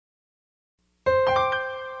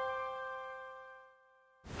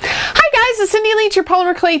it's Cindy Leach, your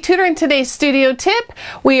polymer clay tutor. In today's studio tip,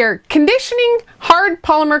 we are conditioning hard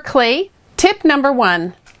polymer clay. Tip number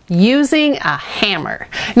 1, using a hammer.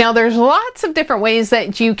 Now there's lots of different ways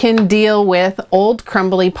that you can deal with old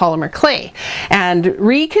crumbly polymer clay and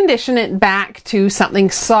recondition it back to something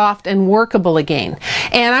soft and workable again.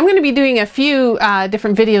 And I'm going to be doing a few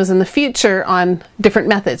different videos in the future on different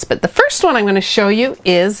methods, but the first one I'm going to show you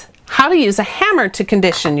is how to use a hammer to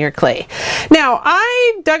condition your clay. Now,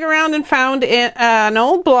 I dug around and found an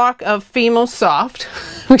old block of Fimo Soft.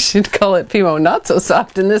 We should call it Fimo Not So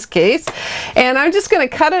Soft in this case. And I'm just going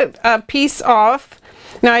to cut a piece off.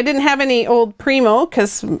 Now, I didn't have any old Primo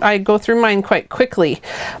because I go through mine quite quickly.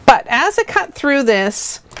 But as I cut through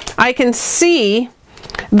this, I can see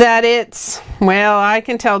that it's, well, I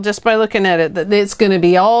can tell just by looking at it that it's going to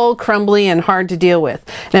be all crumbly and hard to deal with.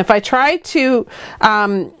 And if I try to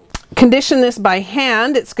condition this by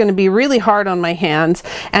hand, it's going to be really hard on my hands,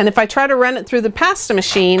 and if I try to run it through the pasta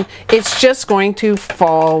machine, it's just going to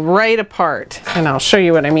fall right apart. And I'll show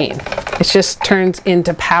you what I mean. It just turns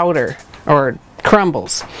into powder or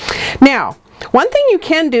crumbles. Now, one thing you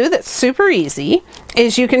can do that's super easy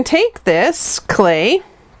is you can take this clay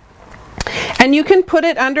and you can put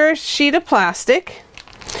it under a sheet of plastic,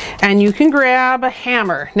 and you can grab a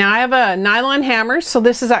hammer. Now I have a nylon hammer, so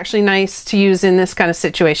this is actually nice to use in this kind of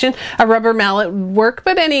situation. A rubber mallet would work,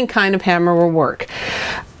 but any kind of hammer will work.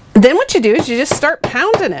 Then what you do is you just start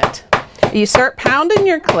pounding it. You start pounding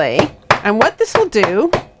your clay, and what this will do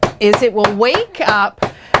is it will wake up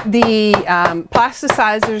the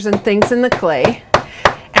plasticizers and things in the clay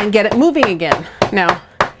and get it moving again. Now,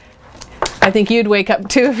 I think you'd wake up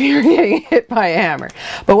too if you were getting hit by a hammer.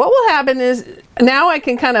 But what will happen is now I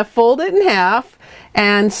can kind of fold it in half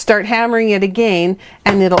and start hammering it again,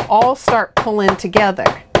 and it'll all start pulling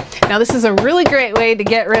together. Now this is a really great way to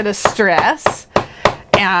get rid of stress.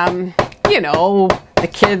 You know, the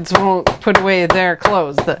kids won't put away their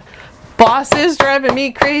clothes. The boss is driving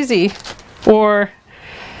me crazy. Or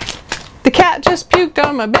the cat just puked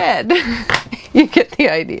on my bed. You get the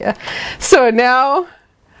idea. So now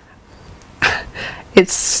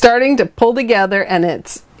it's starting to pull together, and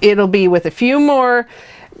it'll be with a few more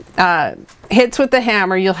hits with the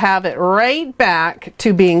hammer, you'll have it right back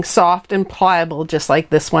to being soft and pliable, just like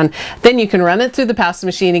this one. Then you can run it through the pasta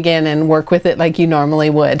machine again and work with it like you normally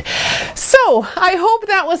would. So I hope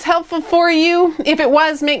that was helpful for you. If it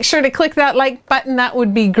was, make sure to click that like button. That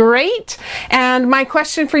would be great. And my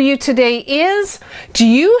question for you today is, do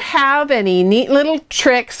you have any neat little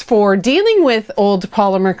tricks for dealing with old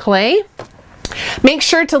polymer clay? Make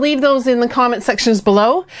sure to leave those in the comment sections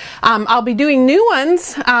below. I'll be doing new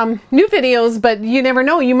ones, new videos, but you never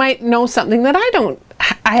know. You might know something that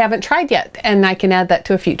I haven't tried yet, and I can add that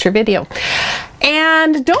to a future video.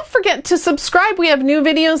 And don't forget to subscribe. We have new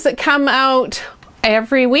videos that come out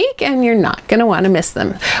every week, and you're not going to want to miss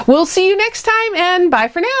them. We'll see you next time, and bye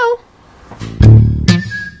for now.